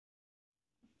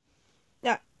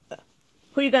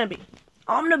Who you gonna be?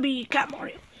 I'm gonna be Cat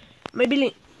Mario. Maybe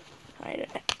Link. Alright.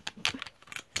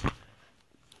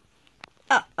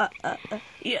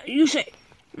 Yeah, you say.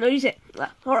 No, you say.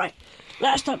 Alright.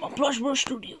 Last time on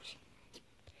PlushBrosStudios.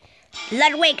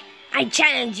 Ludwig, I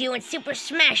challenge you in Super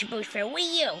Smash Bros. For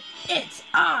Wii U. It's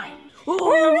on. Oh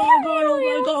my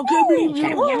god, I can't believe It's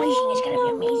gonna be amazing, it's gonna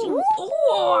be amazing.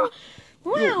 Oh.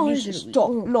 Wow, This is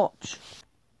top notch.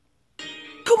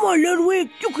 Come on, Ludwig,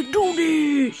 you can do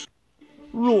this.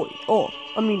 Roy,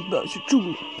 Bowser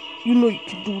Jr., you know you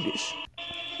can do this.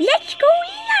 Let's go,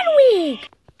 Ludwig.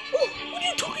 Oh, what are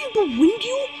you talking about, Windy?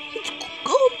 It's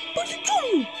Bowser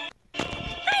Jr.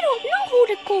 I don't know who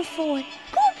to go for.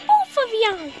 Go both of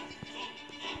y'all.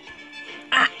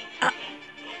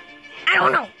 I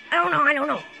don't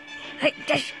know. I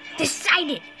just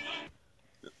decided.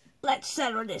 Let's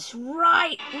settle this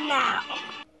right now.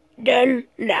 Then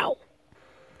now.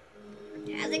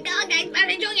 How's it going, guys?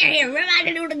 Bowser Jr. here. We're about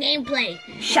to do the gameplay.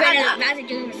 Shut up.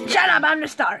 Shut up, I'm the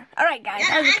star. Alright, guys.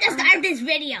 I'm the star of this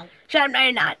video. Shut up, no,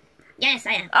 you're not. Yes,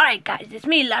 I am. Alright, guys, it's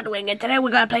me, Ludwig, and today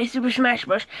we're gonna play Super Smash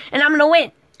Bros. And I'm gonna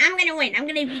win. I'm gonna win. I'm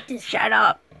gonna beat this. Shut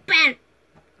up. Bam.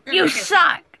 You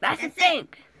suck. That's the thing.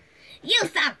 You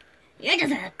suck. You're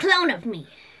just a clone of me.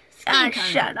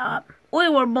 Shut up. We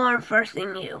were born first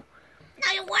than you.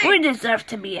 No, you weren't. We deserve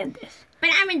to be in this. But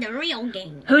I'm in the real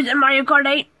game. Who's in Mario Kart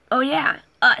 8? Oh, yeah,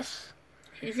 us.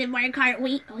 Who's in Mario Kart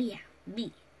Wii? Oh, yeah,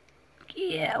 me.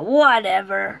 Yeah,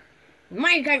 whatever.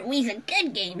 Mario Kart Wii's a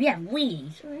good game. We have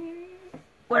Wii's.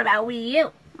 What about Wii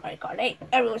U? Mario Kart 8.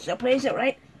 Everyone still plays it,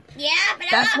 right? Yeah, but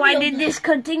that's why they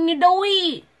discontinued the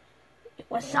Wii. It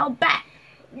was so bad.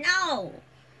 No.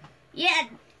 Yeah.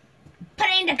 Put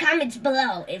it in the comments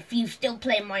below if you still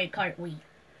play Mario Kart Wii.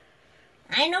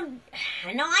 I know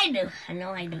I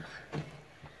do.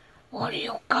 What are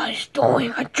you guys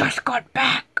doing? I just got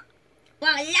back.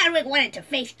 Well, Ludwig wanted to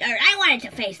face, or I wanted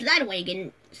to face Ludwig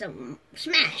in some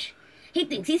Smash. He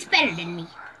thinks he's better than me.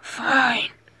 Fine.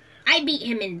 I beat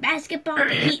him in basketball,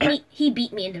 but he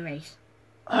beat me in the race.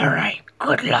 Alright,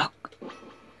 good luck.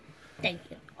 Thank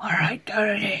you. Alright,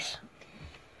 there it is.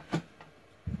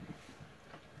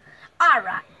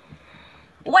 Alright.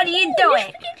 What are you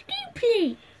doing?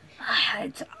 Gameplay.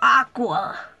 It's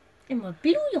Aqua. I'm a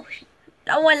blue Yoshi.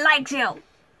 No one likes you.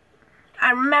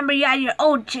 I remember you had your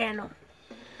old channel.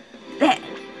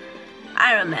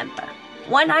 I remember.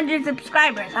 100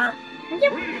 subscribers, huh?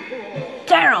 Yep.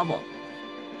 Terrible.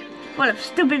 Full of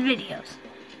stupid videos.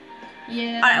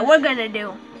 Yeah. Alright, we're gonna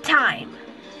do time.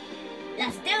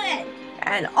 Let's do it.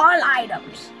 And all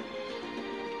items.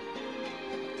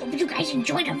 Hope you guys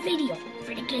enjoyed the video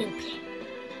for the gameplay.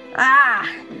 Ah,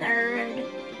 nerd.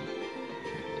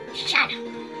 Shut up.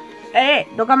 Hey,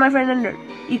 look at my friend under.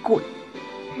 Equal.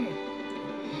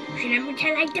 Remember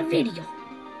to like the video.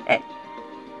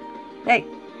 Hey.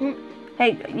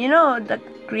 Hey, you know the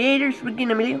creators, Ricky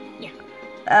and Emilio?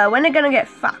 Yeah. When they gonna get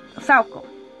Falco?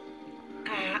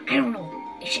 I don't know.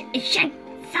 It said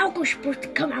Falco's supposed to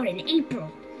come out in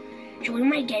April. So we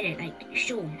might get it, like,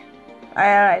 soon.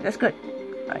 Alright, that's good.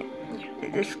 Alright.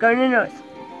 Yeah. Just going to notice.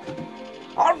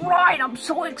 Alright, I'm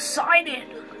so excited.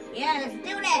 Yeah, let's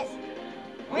do this.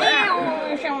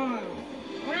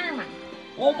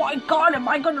 Oh my god, am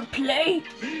I gonna play?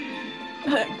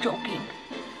 Joking.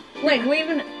 Wait, we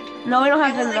even... No, we don't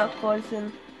have the luck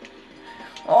person.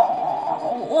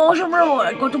 Oh, I'm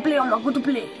going to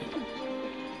play.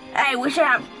 Hey, we should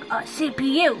have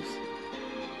CPUs.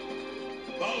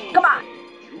 Come on.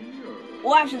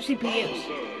 We'll have some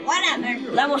CPUs.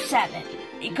 Whatever. Level 7.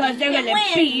 Because they're gonna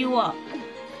beat you up.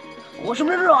 What to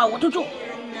do?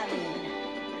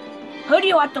 Who do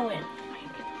you want to win?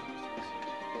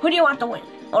 Who do you want to win?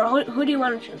 Or who do you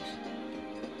want to choose?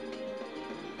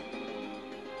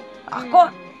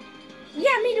 Aqua?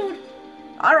 Yeah, me dude.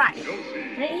 Alright.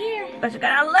 Right here. But you're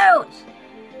gonna lose.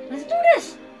 Let's do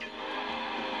this.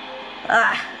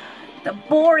 The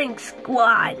boring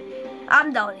squad.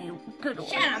 I'm the only good one.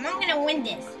 Shut up, I'm gonna win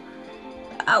this.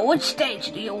 Which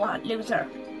stage do you want, loser?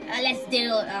 Let's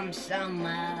do, some,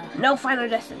 No Final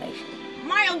Destination.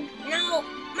 Mario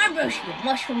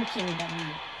Mushroom Kingdom.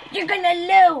 You're gonna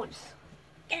lose.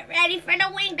 Get ready for the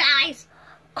win, guys.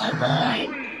 Come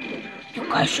on. You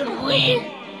guys should win.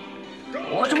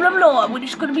 What's blah blah? When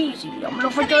it's gonna be easy. I'm gonna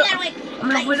fight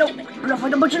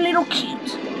a bunch of little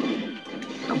kids.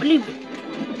 Don't believe it.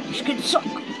 These kids suck.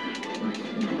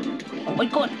 Oh my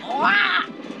god. Ah!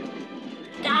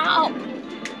 Stop!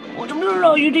 What's blah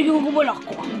blah? You think you can go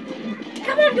Aqua?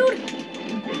 Come on, dude.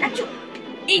 That's you.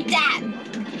 Eat that.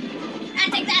 I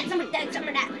take that. Some of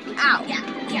that. Ow.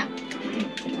 Yeah.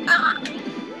 Ah.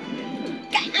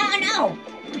 Oh no.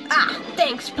 Ah,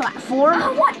 thanks, platform.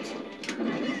 What?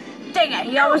 Dang it,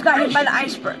 he almost got hit by the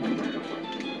iceberg.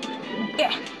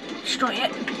 Yeah, destroy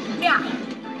it. Yeah,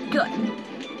 good.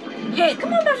 Hit.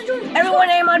 Come on, Bowser Jr. Everyone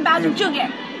aim on Bowser Jr.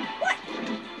 What?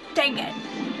 Dang it.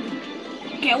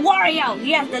 Okay, Wario,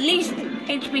 he has the least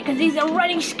HP because he's a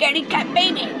running scaredy cat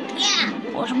baby. Yeah.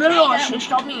 Oh, some little loss,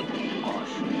 stop me. Gosh,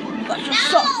 you guys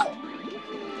just suck.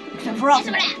 Except for Get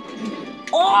some Aqua. of that.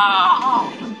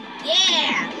 Oh!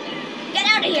 Yeah. Get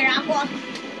out of here, Aqua.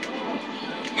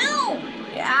 No.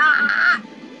 Yeah.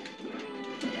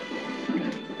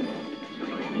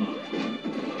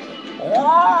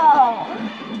 Oh!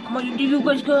 Come on, you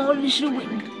guys go on this week.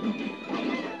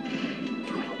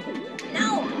 No.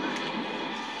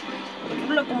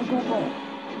 Look, go.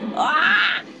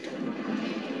 Ah!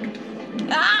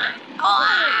 Ah!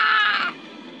 Ah!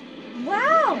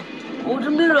 Wow. Oh, the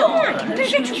middle. Come on. I'm gonna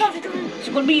get you, Bowser Jr. It's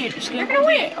gonna be it. It's gonna gonna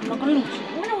win. I'm not gonna lose.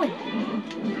 I'm gonna win.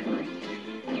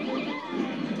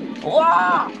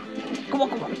 Oh! Come on.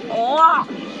 Oh!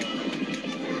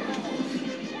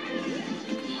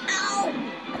 No.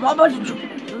 Come on, Bowser Jr.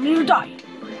 You need to die.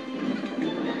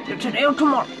 Either today or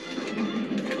tomorrow.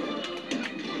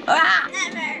 Ah!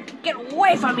 Never. Get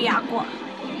away from me, Aqua.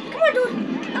 Come on, dude.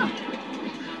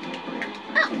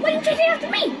 Oh, why are you chasing after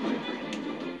me?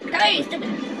 Come here, you stupid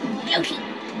Yoshi.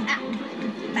 Ah,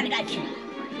 thought I got you.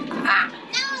 Ah!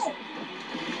 No.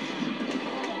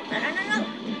 No.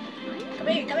 Come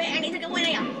here. I need to get one of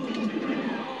you.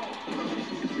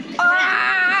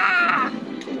 Ah!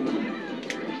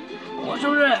 What's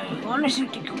over there? You honestly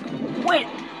think you can win?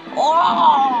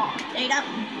 Oh! There you go.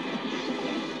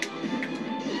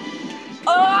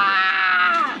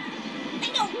 Ah!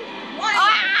 Thank you. One.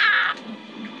 Ah!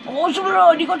 What's over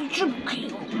there? You got the triple kill.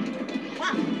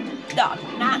 Wow. No,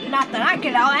 not that I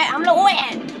can. I'm the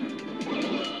win.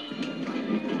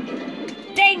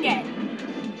 Dang it!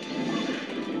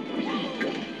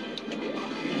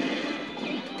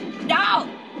 No!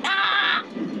 Ah!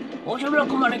 What's over there?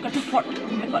 Come on, I got the fort. I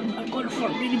got the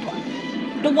fort really bad.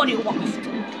 The one you lost.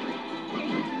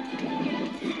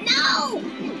 No.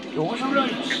 Yo, what's over there?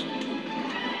 Yes.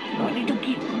 No, I need to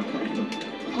kill.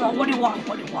 Come on, what do you want?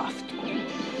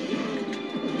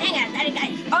 Dang it, I thought I got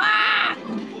you. Ah!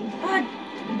 Oh,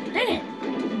 dang it.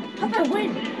 How about I win?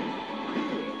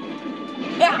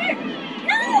 Yeah.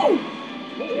 No.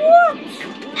 What?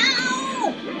 No.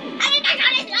 I did not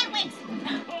got his Ludwig.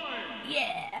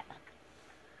 Yeah.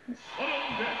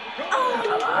 Oh,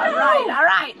 no. All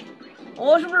right.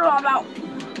 What's it all about?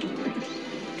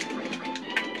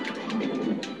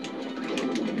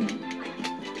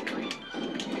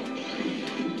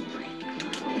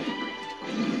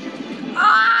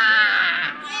 Ah!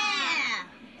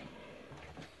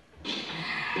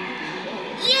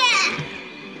 Yeah.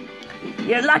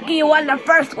 You're lucky you won the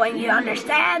first one, you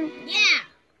understand? Yeah.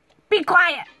 Be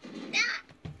quiet. Yeah.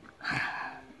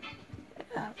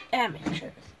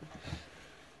 Amateurs.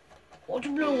 What's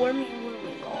the blue one?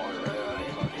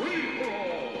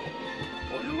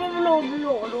 No.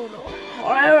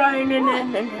 Alright,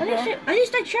 At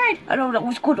least I tried. I know that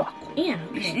was good. Yeah.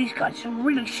 Okay. These guys are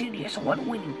really serious about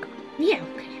winning. Yeah.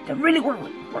 Okay. They really want to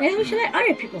win. Maybe we should let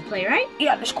other people play, right?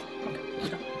 Yeah, let's go.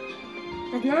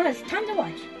 But now it's time to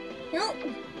watch. No.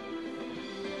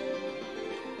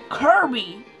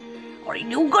 Kirby, are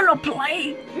you gonna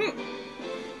play? Hmm.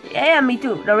 Yeah, me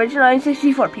too. The original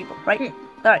N64 people, right?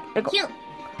 Alright, let's go. Cute.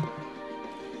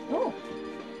 Oh.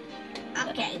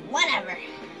 Okay, whatever.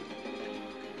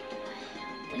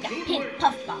 We got pink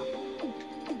puffball.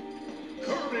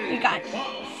 We got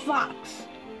Fox.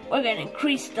 We're gonna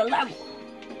increase the level.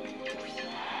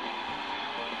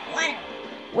 Whatever.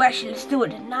 Well, actually, let's do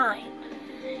it at 9.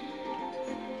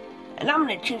 And I'm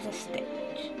gonna choose a stage.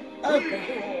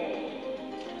 Okay.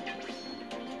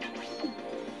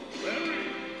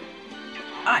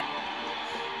 Alright.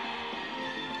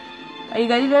 Are you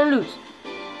guys gonna lose?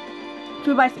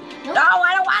 2 by 6. Nope. No,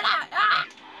 I don't wanna!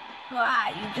 Ah,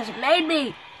 you just made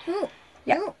me! No.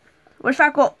 Yeah. No. Where's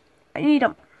Falco? I need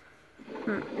him.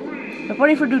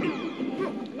 Reporting for duty.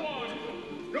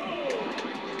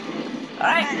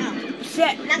 Alright.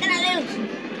 Set. I'm not gonna lose.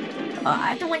 I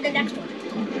have to win the next one.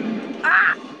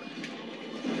 Ah!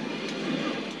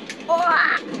 Oh!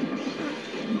 Ah!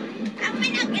 How am I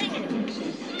not getting it?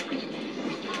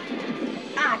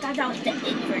 Ah, I thought that was the 8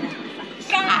 for the Fox.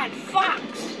 God, Fox!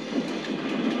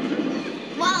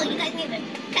 Whoa, you guys need to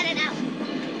cut it out.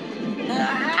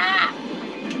 Ah!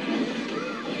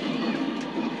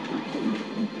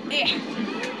 Yeah.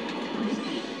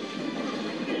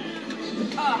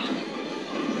 Oh.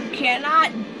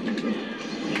 Cannot.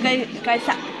 You guys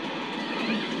stop.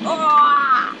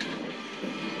 Oh!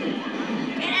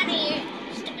 Get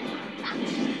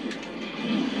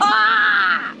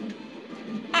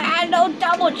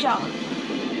Watch out.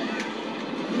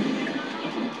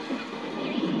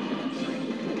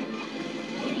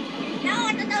 No,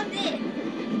 I don't know this.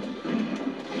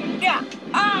 Yeah.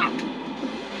 Ah.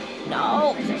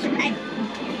 No. Is this right?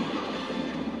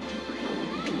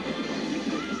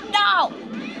 No.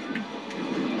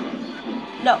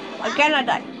 No, I cannot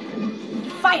die.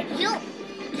 Fire. You.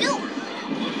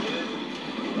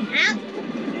 Huh?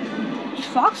 Is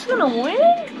Fox gonna win?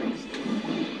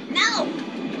 No.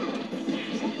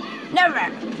 Never.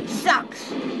 He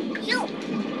sucks. You.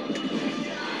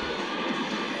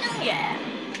 Yeah.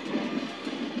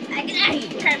 I get out of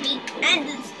here, Kirby. And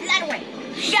Ludwig.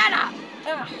 Shut up.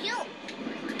 Ugh. You.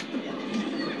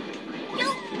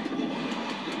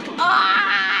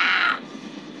 Ah!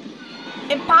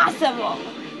 Impossible.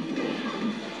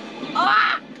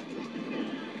 Ah!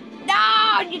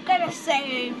 No, you gotta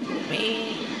save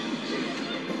me.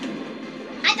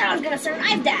 I thought I was gonna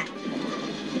survive that.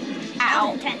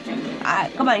 Ow.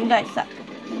 Alright, come on, you guys suck.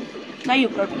 Now you,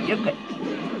 Kirby, you're good.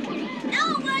 No,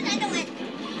 what was I doing?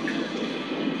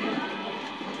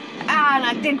 Ah, and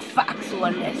I think Fox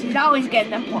won this. He's always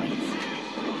getting the points.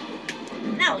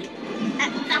 No,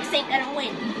 Fox ain't gonna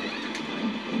win.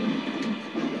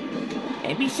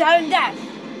 Maybe sudden death.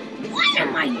 What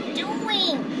am I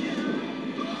doing?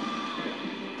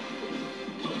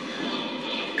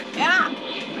 Yeah.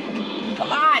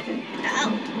 Come on.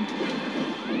 Uh-oh.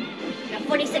 Now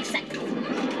 46 seconds.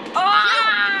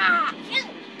 Ah! Shoot.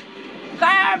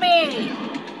 Kirby!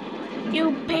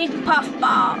 You big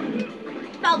puffball.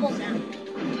 Bubble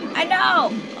gum. I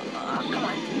know. Oh, come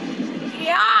on.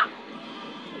 Yeah.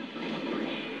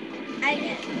 I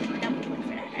get double point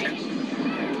for that, right?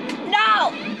 No.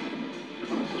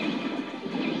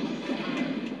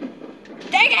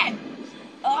 Dang it.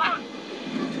 Ah.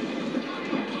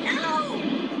 No!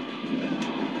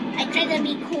 I tried to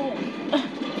be cool.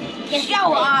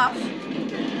 Show off.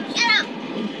 Shut up!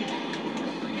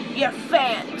 Your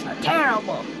fans are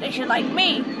terrible. They should like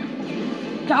me.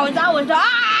 Cause I was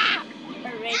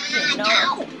original.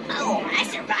 No! Oh, I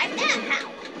survived that.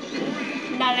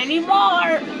 How? Not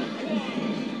anymore.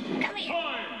 Come here.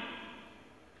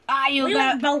 Ah, you We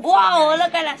got. were both Whoa!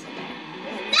 Look at us.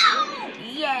 No!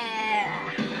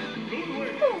 Yeah.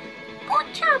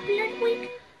 Good job, Ludwig.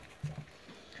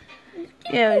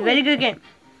 Yeah, very good game.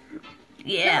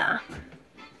 Yeah.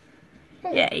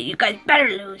 Yeah, you guys better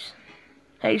lose.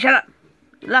 Hey, shut up.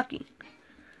 You're lucky.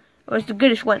 I was the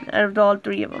goodest one out of all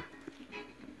three of them.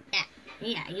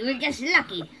 Yeah, you were just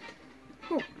lucky.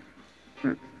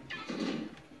 Nah,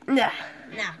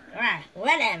 No, alright,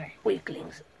 whatever.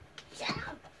 weaklings. Shut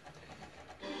up.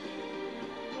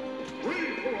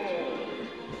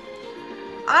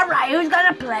 Alright, who's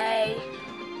gonna play?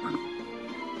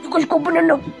 You guys go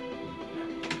banana.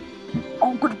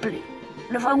 I'm gonna play.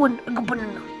 And if I win, I go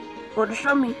banana. You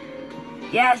understand me?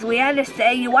 Yes, we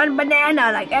understand. You want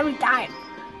banana like every time.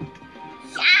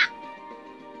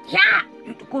 Yeah.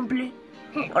 You gonna play?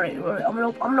 Alright, I'm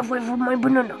gonna fight for my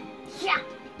banana. Yeah.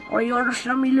 Alright, you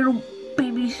understand me, little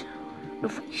babies?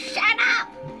 Shut up.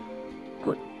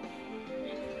 Good.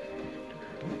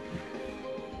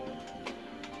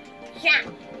 Yeah.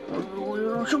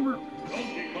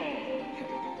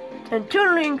 And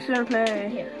two links in play.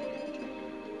 Here.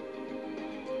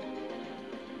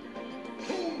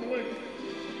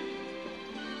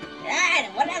 Alright,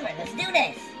 whatever. Let's do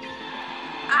this.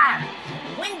 Ah,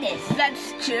 Win this.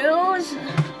 let's choose.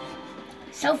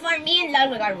 So far, me and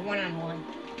Ludwig are one-on-one.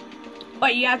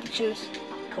 Wait, you have to choose.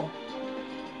 Cool.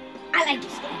 I like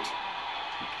this stage.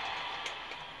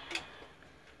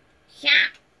 Yeah.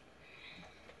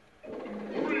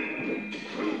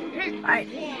 Alright.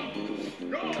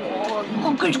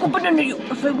 Oh, guys, go banana you.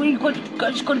 If I win, you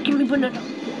guys gotta give me banana.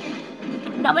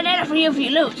 No banana for you if you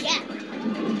lose. Yeah.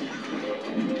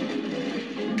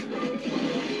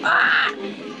 Ah!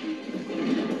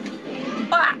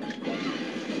 Ah!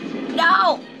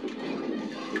 No!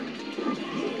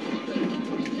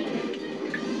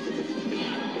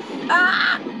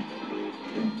 Ah!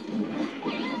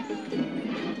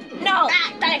 No!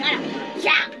 Ah, got it.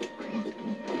 Yeah.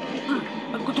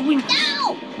 I got to win.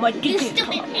 No! My You ticket.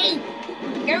 stupid ape.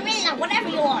 Gorilla, whatever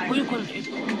you are. What are you gonna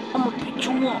do? I'm gonna pick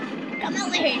you up. Come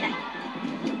over here now.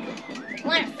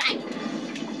 Wanna fight?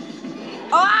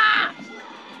 Ah!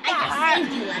 I just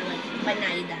saved you, Ludwig, but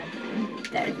now you died.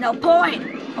 There's no point.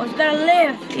 I was gonna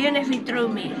live, even if he threw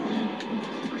me.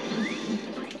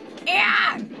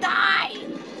 Yeah! Die!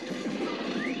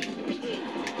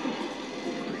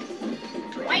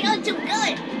 Why are you too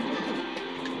good?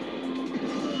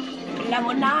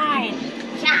 Level 9.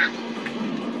 Yeah.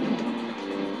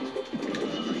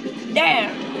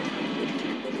 There.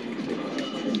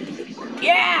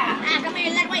 Yeah! Ah, come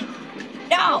here, Ludwig.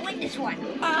 No! Win this one.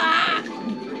 Ah!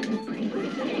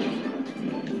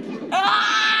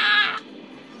 Ah!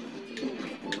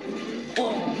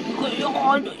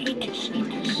 Oh, eat this.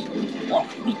 Oh,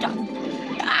 eat that.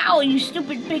 Ow, you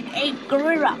stupid big ape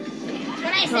gorilla. That's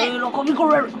what I said. Look at me,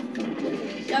 gorilla.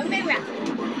 Gorilla.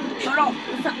 Shut up.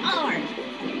 With the R.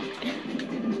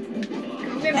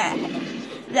 Gorilla.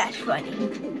 That's funny.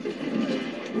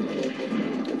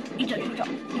 Eat that.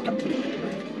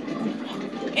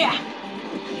 Yeah.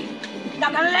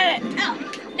 Not gonna let it. Oh,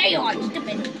 there you are,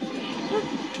 stupid.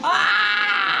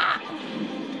 Ah!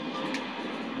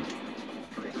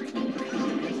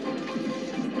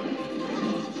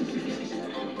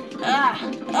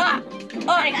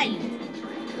 I got you.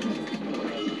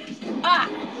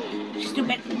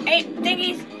 Stupid ape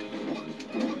thingies.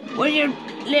 Where's your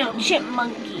little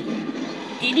chipmunky?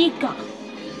 Did he come?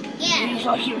 Yeah. He's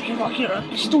not here at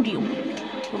the studio.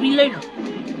 He'll be later.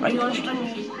 Right, you understand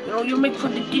me? You know, you'll make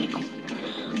fun of Diddy come.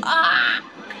 Ah!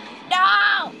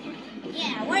 No!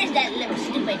 Yeah, where's that little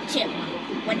stupid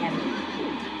chipmunk? Whatever.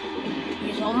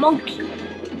 He's a monkey.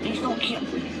 He's not here.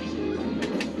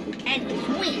 And he's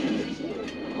weak.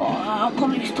 Oh, how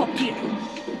come he's top tier?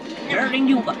 Better than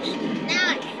you guys.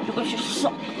 No. You guys just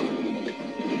suck.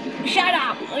 Shut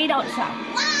up! We don't suck.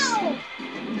 Whoa!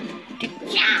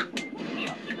 Yeah.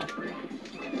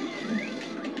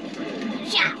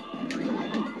 Yeah.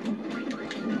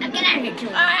 Now get out of here, too.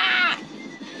 Ah!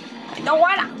 I don't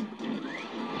wanna.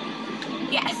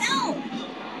 Yes. No.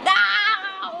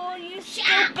 No! You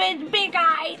stupid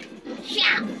big-eyed.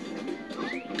 Yeah.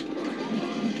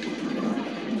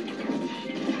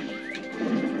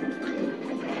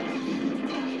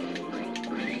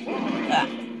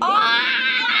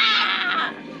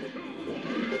 Ah!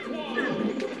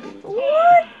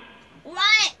 What?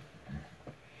 What?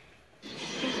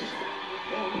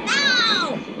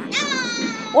 No! No!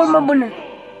 Where's my banana?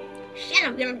 Shut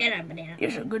up, you don't get a banana.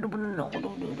 Yes, I got a banana. No.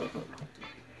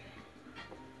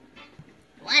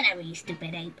 Whatever, you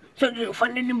stupid ape. So did you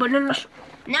find any bananas?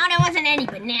 No, there wasn't any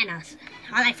bananas.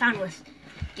 All I found was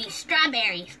these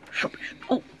strawberries.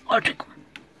 Oh, I'll take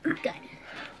them. Good.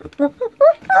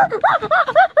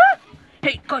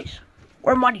 Hey guys,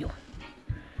 where's Mario?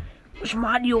 Where's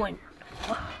Mario and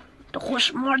the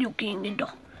horse Mario King and the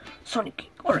Sonic King?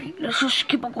 Alright, let's just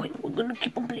keep on going. We're gonna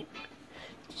keep on playing.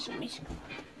 It's amazing.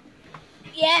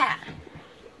 Yeah,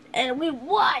 and we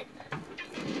won.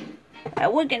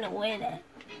 And we're gonna win it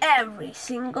every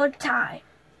single time.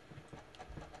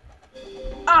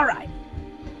 Alright.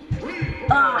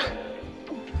 Alright,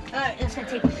 let's go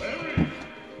take it.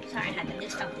 Sorry, I had to do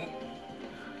something.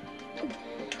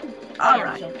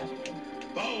 Alright.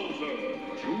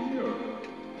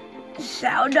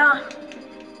 Zelda.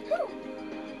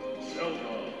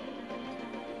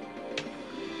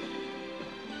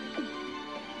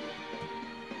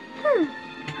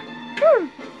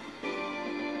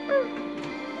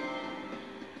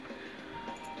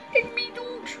 It's me,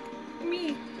 dude.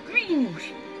 Me, greenish.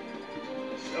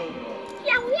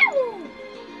 Yow.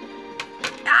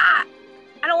 Ah!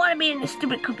 I don't want to be in the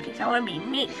stupid cookies. I want to be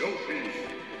me.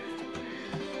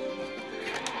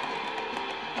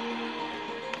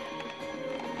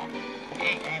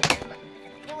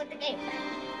 Get with the game.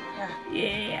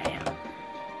 Yeah.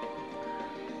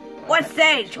 What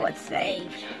stage?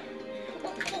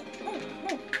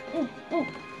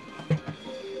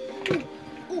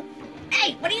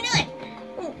 Hey, what are you doing?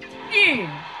 Yeah.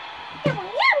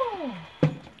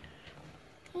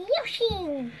 Yoshi.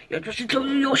 Yeah, just to tell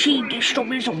you, Yoshi, these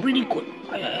strawberries are really good.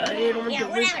 I don't Yeah,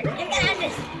 whatever. Let's get out of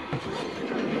this.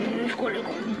 Let's go.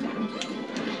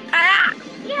 Ah!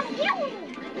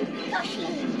 Yoshi.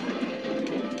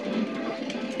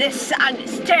 This song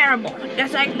is terrible.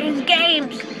 Just like these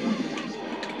games.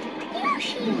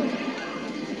 Yoshi.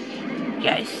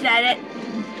 Yeah, I said it.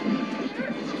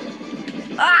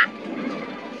 Ah!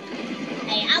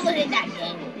 Hey, I was in that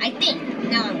game. I think.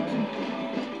 No, I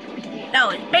wasn't. No,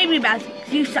 it's Baby Mouse.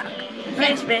 You suck.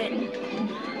 Play spin.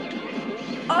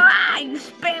 Ah! You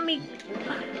spam me.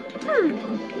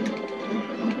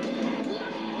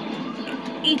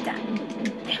 Eat that.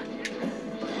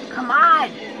 Come on.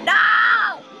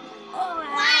 No! Oh,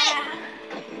 What?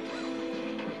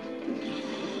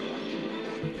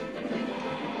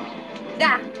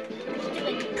 Yeah.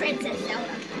 Stupid Princess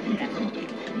Zelda.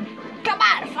 Come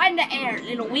on, find the air,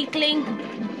 little weakling.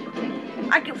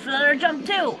 I can flutter jump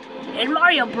too. In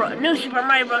Mario Bros. New Super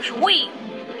Mario Bros. Wii.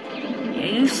 Yeah,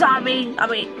 you saw me. I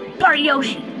mean, part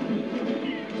Yoshi.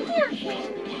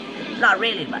 Not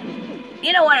really, but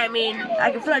you know what I mean.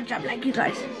 I can flutter jump like you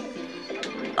guys.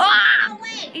 Ah! Oh,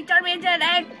 wait. He turned me into an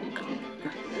egg.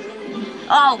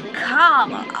 Oh,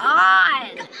 come on. Come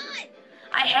on.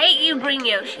 I hate you green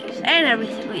Yoshis and every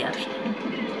single Yoshi.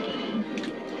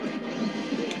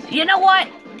 You know what?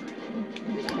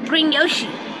 Green Yoshi,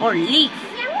 or Leaf.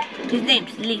 His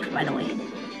name's Leaf, by the way.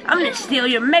 I'm gonna steal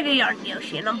your Mega Yarn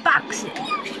Yoshi and unbox it.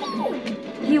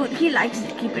 He likes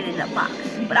to keep it in a box,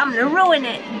 but I'm gonna ruin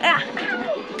it. Ah.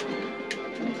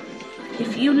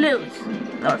 If you lose,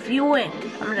 or if you win,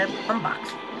 I'm gonna unbox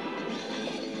it.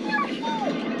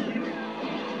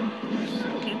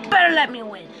 You better let me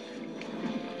win.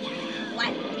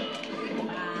 What?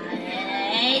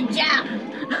 Jump!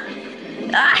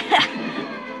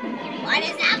 What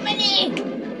is happening?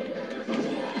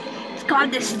 It's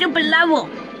called the stupid level.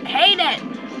 I hate it.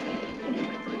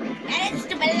 That is a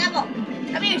stupid level.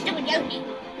 Come here, stupid Yoshi.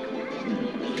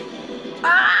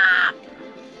 Ah!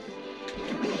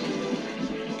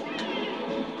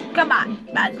 Come on,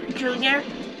 Bowser Jr.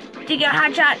 Take your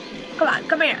hot shot. Come on,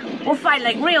 come here. We'll fight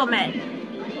like real men.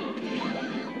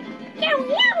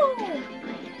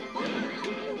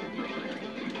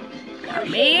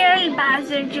 Come here,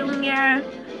 Bowser Jr.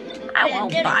 I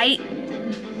won't bite.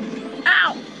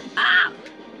 Ow! Ow!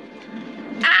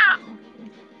 Ow!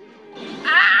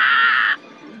 Ah!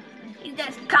 He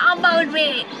just comboed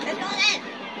me. Let's go then.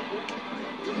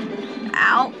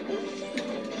 Ow!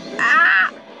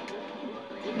 Ah!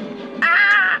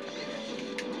 Ah!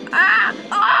 Ah!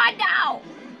 Oh no!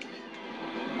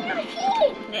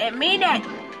 Didn't mean it.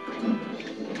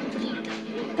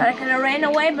 Thought I could have ran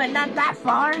away, but not that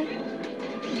far.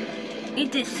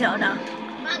 Eat this soda.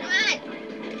 Come on, come on.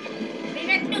 What are you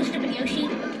gonna do, stupid Yoshi?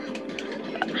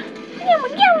 Come on.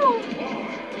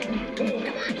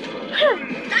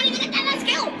 Don't even get that, let's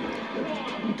go.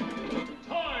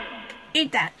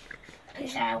 Eat that. I'm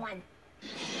sorry, I won.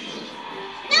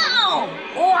 No!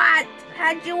 What?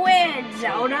 How'd you win,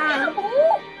 Soda?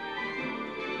 No.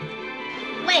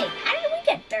 Wait, how did we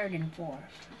get third and fourth?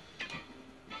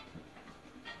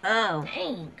 Oh,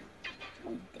 Dang.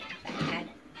 We did bad.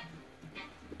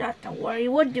 not to worry.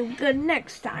 We'll do good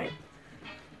next time.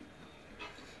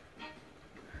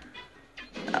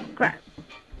 Oh, crap.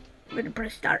 I'm gonna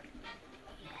press start.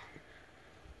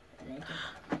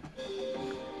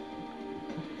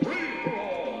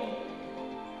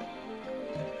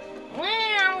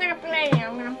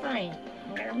 I'm gonna play.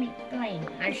 I'm gonna be playing.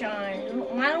 I saw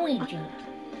Waluigi.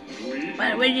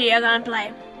 Waluigi, you're gonna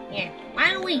play. Yeah,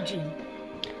 Waluigi.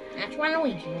 That's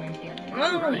Waluigi right there.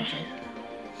 Waluigi.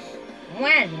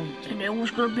 And then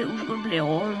who's gonna play?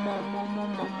 Oh,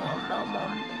 mom.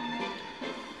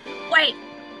 Wait!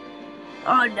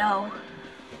 Oh no.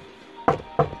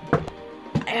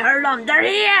 I heard them. They're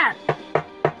here!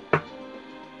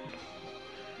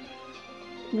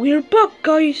 We're back,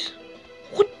 guys.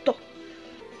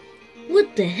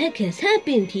 What the heck has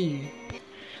happened here?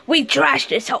 We trashed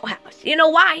this whole house. You know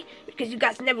why? Because you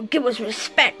guys never give us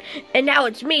respect. And now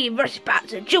it's me versus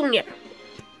Bowser Jr.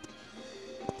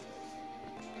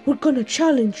 We're gonna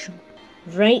challenge you.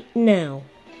 Right now.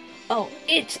 Oh,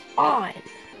 it's on.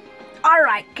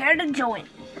 Alright, care to join?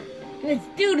 Let's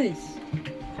do this.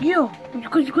 Yeah,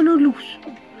 because you're gonna lose.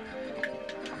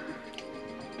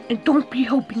 And don't be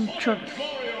helping each other.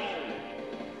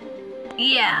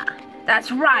 Yeah,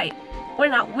 that's right. We're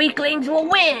not weaklings, we'll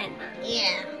win.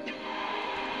 Yeah.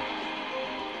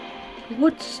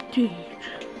 What stage?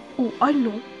 Oh, I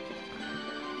know.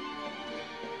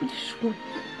 This one.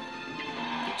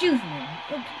 Choose one.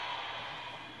 Okay.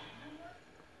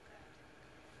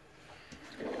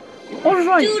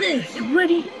 Alright. Do this. You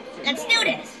ready? Let's do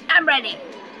this. I'm ready.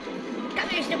 Come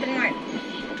here, stupid Mark.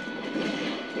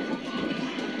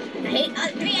 I hate all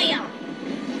three of y'all.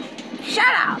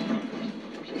 Shut up.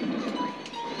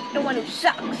 The one who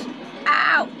sucks.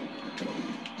 Ow.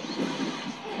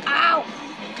 Ow.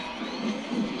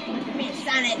 Come here,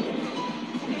 Sonic.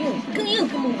 Come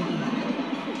over here.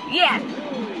 Yeah.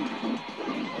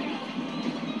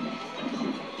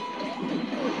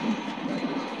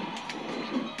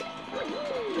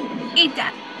 Eat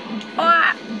that.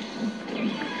 Ah.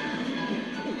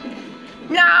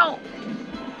 No.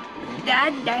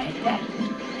 Dad.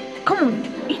 Come on,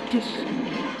 eat this.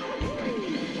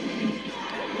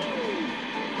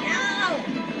 No.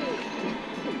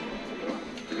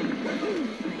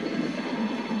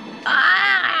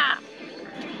 Ah.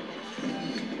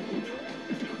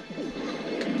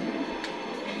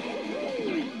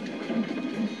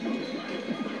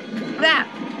 There.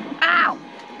 Ow.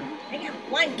 I got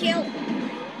one kill.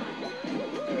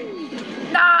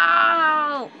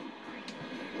 No.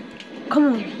 Come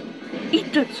on,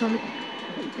 eat that, Sonic.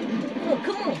 Oh,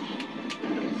 come on.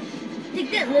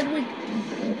 Take that, Ludwig.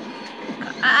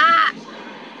 Ah.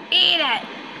 Eat it.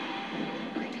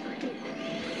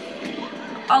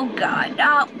 Oh God,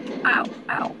 ow, ow,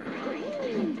 ow.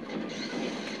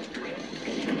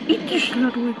 Eat this,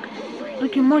 Ludwig.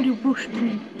 Like a Mario Bros.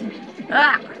 3.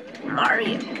 Ah,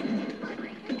 Mario.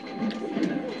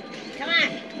 Come on.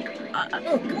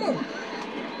 Oh, come on.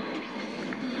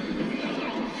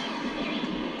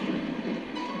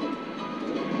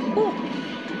 Oh,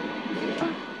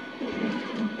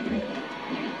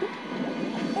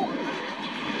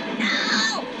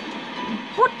 No!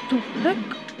 what the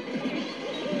heck?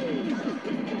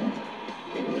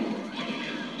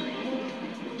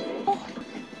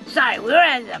 Sorry, we were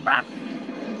at the problem.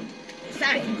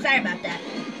 Sorry about that.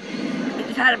 We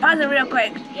just had to pause it real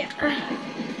quick. Yeah.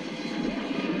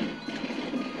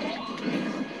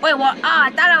 Wait, what? Oh,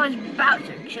 I thought I was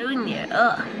Bowser Jr.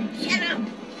 Ugh. Shut up.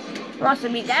 Wants to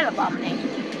be that abomination.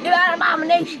 Do that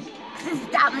abomination. This is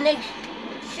domination.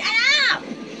 Shut up!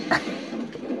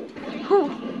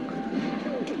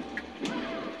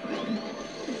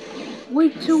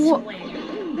 Wait till what? Swear.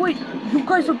 Wait, you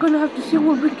guys are gonna have to see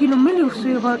what Ricky and Emilio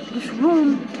say about this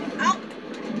room. Oh.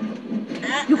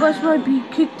 You guys might be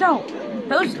kicked out.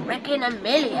 Who's Rick and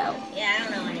Emilio? Yeah, I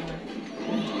don't know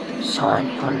anyone. Son,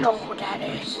 you know who that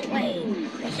is. Wait.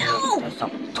 There's No! There's the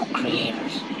two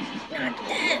creators. Not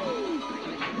them.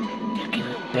 They'll give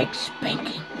you a big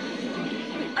spanking.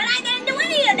 But I didn't do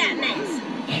any of that mess.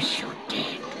 Yes, you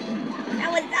did. That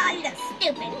was all the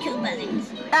stupid Koopalings.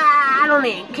 Ah, I don't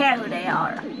even care who they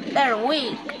are. They're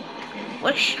weak.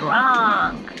 We're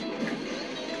strong.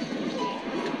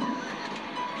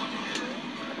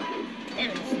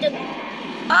 Them stupid.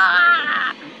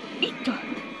 Ah! Eat that.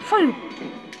 Fire.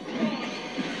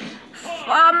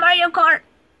 Mario Kart.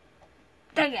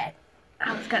 Dang it.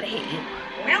 I was gonna hit you.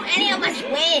 Why don't any of us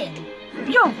win?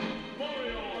 Yo,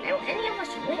 Why don't any of us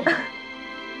win?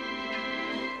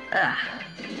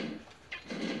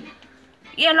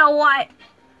 You know what?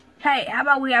 Hey, how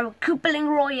about we have a Koopaling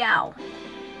Royale?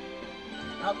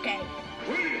 Okay.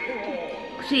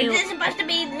 See, Is this supposed to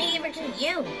be me versus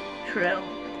you? true.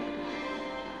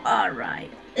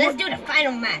 Alright. Let's do the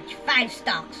final match. 5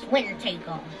 stocks. Winner take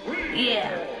all.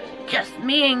 Yeah. Just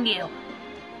me and you.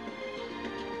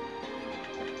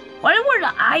 What were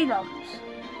the items?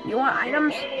 You want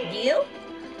items? Do you?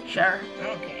 Sure.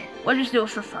 Okay. We'll just do it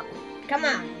for fun. Come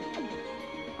on.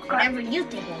 Whatever you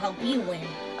think will help you win.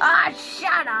 Ah,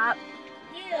 shut up.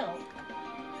 You.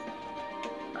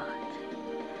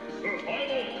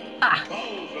 Ah.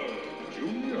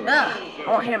 Ugh, I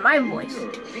won't hear my voice.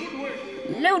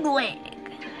 Ludwig.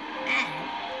 Ah.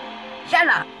 Shut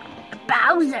up.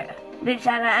 Bowser. Let's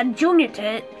add a junior to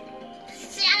it.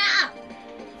 Shut up.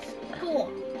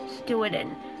 Cool. Let's do it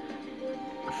in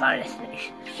Fire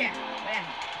Destination. Sure. Whatever.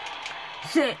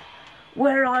 Sit.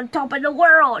 We're on top of the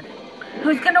world.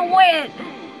 Who's gonna win?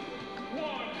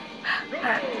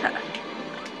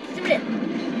 Do it.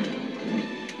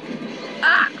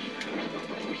 Ah!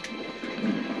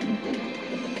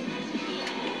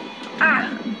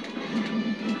 Ah!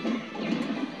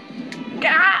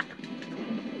 Ah!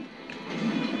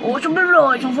 Oh, some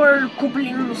noise over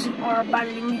couplings are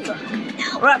battling each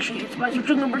other. Or actually, it's by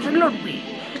switching versus Ludwig.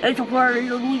 It's over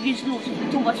Ludwig is losing.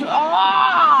 Too much.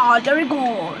 Ah! There he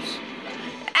goes.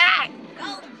 Ah!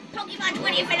 Go. Pokemon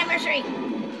 20th anniversary.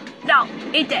 No,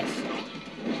 eat this.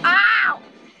 Ow!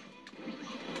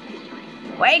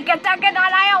 Wait, get that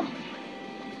out!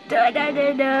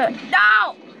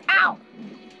 No! Ow!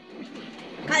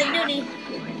 Call of Duty.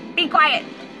 Be quiet.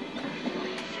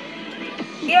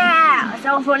 Yeah,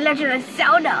 so for Legend of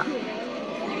Zelda.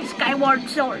 Skyward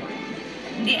Sword.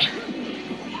 Yeah.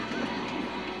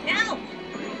 No.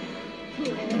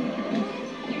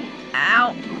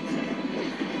 Ow.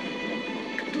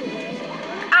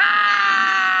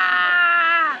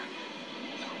 Ah!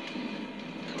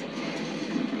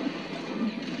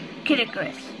 Kid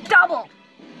Chris. Double!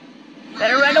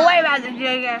 Better run away, Master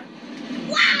Jigger.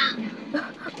 Wow.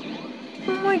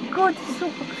 oh my god, it's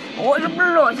so... Oh, the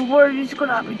blood, where is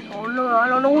gonna happen? Oh no, I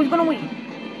don't know who's gonna win.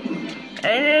 And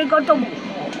then got the...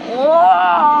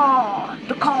 Oh,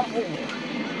 the combo.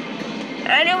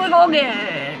 And here we go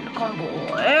again. The combo.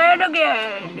 And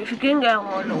again. If you can get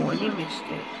one, no one, you missed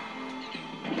it.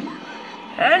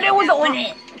 And it was the one.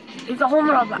 It's a home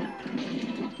run back.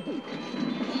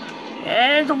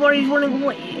 And so far he's running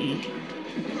away.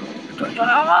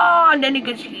 Oh, and then he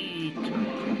gets hit.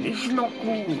 This is not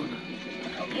good.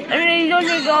 And then he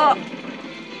doesn't go.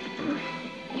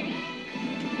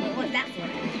 What was that for?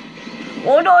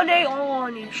 Oh no, they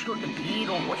on. He shot the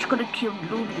beetle. What's gonna kill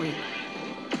Ludwig?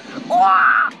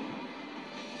 Oh!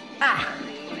 Ah!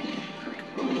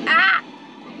 Ah!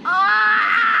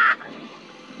 Ah!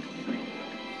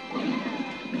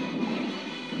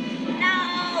 No.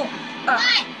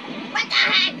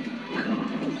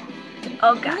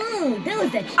 Oh, God. Ooh,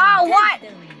 those are Oh, what?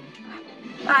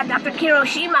 Dr.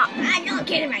 Kiroshima. I don't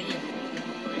care about you.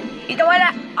 You don't want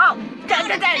to... Oh, 10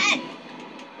 to 10. 10.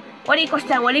 What equals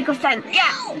 10? What equals 10? Yeah,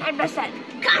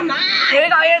 10%. Come on. Here we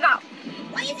go, here we go.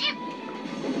 What is it?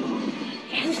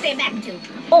 Who stay back to?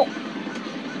 Oh.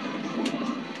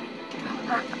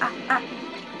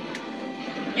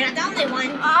 You're not the only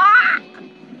one.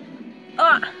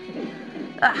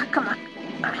 Come on.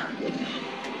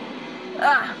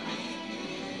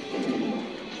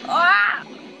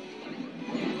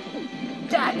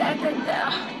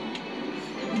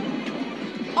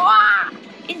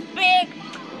 It's big.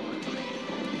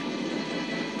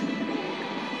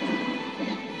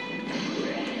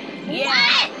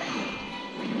 Yeah.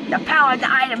 What? The power of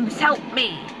the items help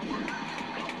me.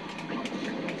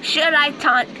 Should I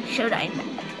taunt? Should I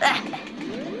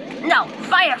not? No,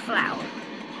 fire flower.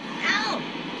 No.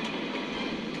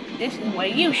 This is where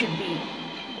you should be.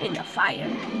 In the fire.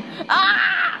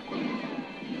 Ah!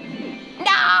 No,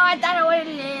 I thought I would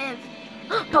live.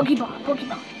 Pokeball,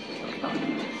 Pokeball, Pokeball,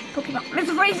 Pokeball.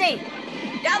 Mr. Freezy!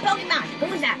 No Pokemon.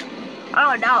 Who's that?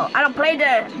 I don't know. I don't play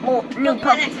the new Pokemon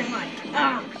Pokemon. X and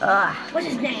Y. What's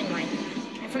his name like?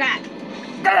 I forgot.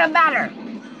 Doesn't matter.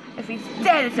 If he's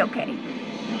dead, it's okay.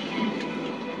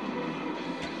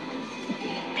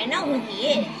 I know who he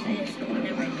is. I just don't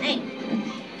remember his name.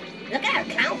 Look at our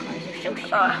clown cars. They're so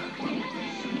sharp.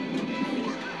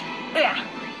 Yeah.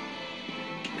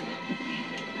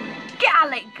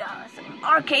 Galaga, some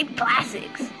arcade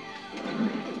classics.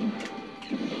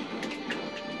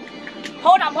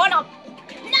 Hold up, hold up.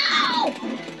 No!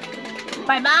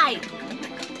 Bye-bye.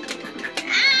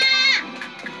 Ah!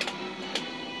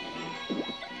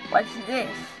 What's this?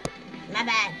 My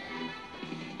bad.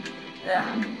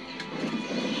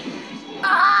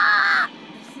 Ah!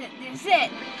 This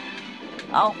it.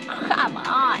 Oh, come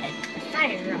on.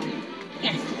 Fire roll.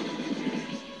 Yes.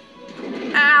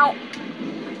 Ow.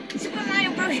 Super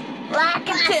Mario Bros.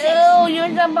 Lakitu, you're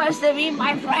supposed to be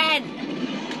my friend.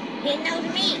 He knows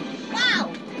me.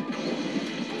 Wow.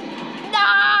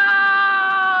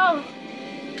 No!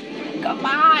 Come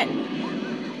on.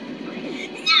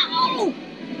 No!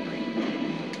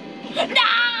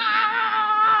 No!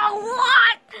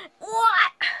 What?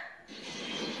 What?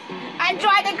 I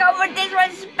tried to go for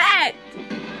disrespect.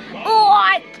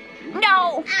 What?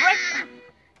 No.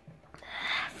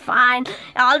 Fine.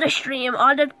 All the stream,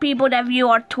 all the people that view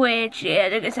our Twitch, yeah,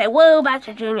 they're gonna say, whoa,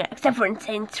 Master Jr., except for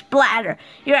Insane Splatter.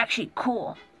 You're actually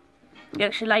cool. You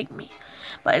actually like me.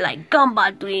 But like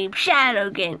Gumball Dweeb, Shadow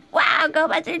Game, wow, go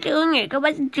Master Jr., go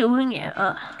Master Jr.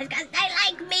 It's because they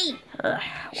like me. Whatever.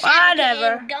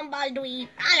 Shadow King, Gumball Dweeb,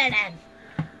 all of them.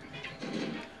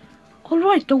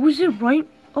 Alright, that was it, right?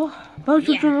 Oh,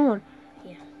 Bowser Yeah. Jr. won.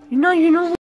 Yeah. You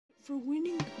know for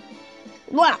winning,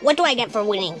 What? What do I get for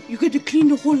winning? you get to clean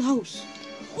the whole house.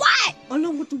 What?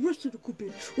 Along with the rest of the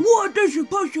Koopas. What? That's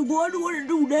impossible. I don't want to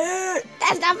do that.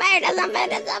 That's not fair. That's not fair.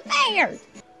 That's not fair.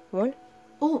 What?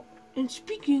 Oh, and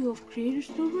speaking of creators,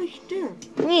 they're right there.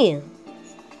 Yeah.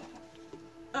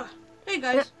 Hey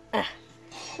guys.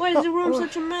 Why is the room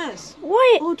such a mess?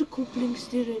 What? Oh, the Koopalings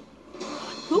did it.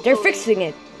 They're fixing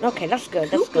it. Okay, that's good.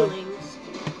 That's good. Koopalings.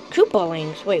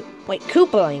 Koopalings. Wait.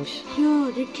 Koopalings.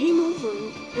 Yeah, they came over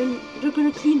and they're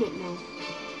gonna clean it now.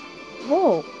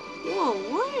 Whoa. Whoa,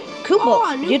 what? Koopa.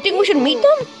 Oh, Do new you think we should meet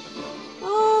people. them?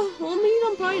 We'll meet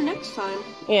them probably next time.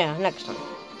 Yeah, next time.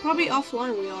 Probably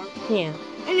offline we are. Yeah.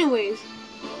 Anyways.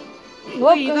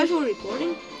 Well, Wait, you guys were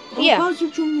recording? Yeah. Bowser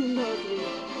Jr. and Ludwig.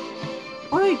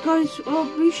 Alright guys,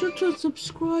 be sure to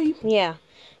subscribe. Yeah.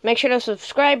 Make sure to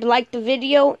subscribe, like the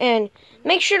video, and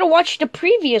make sure to watch the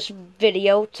previous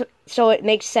video so it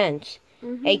makes sense.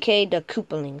 AKA the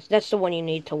Koopalings. That's the one you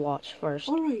need to watch first.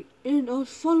 Alright, and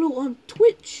follow on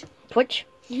Twitch. Twitch.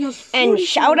 We have And 40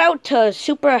 shout out to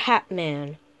Super Hat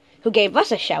Man, who gave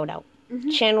us a shout out.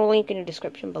 Channel link in the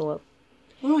description below.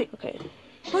 Alright, Okay.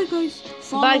 bye guys.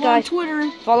 Follow Bye, guys. on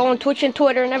Twitter. Follow on Twitch and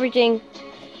Twitter and everything.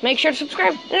 Make sure to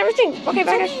subscribe and everything. Okay,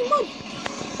 bye guys. Bye.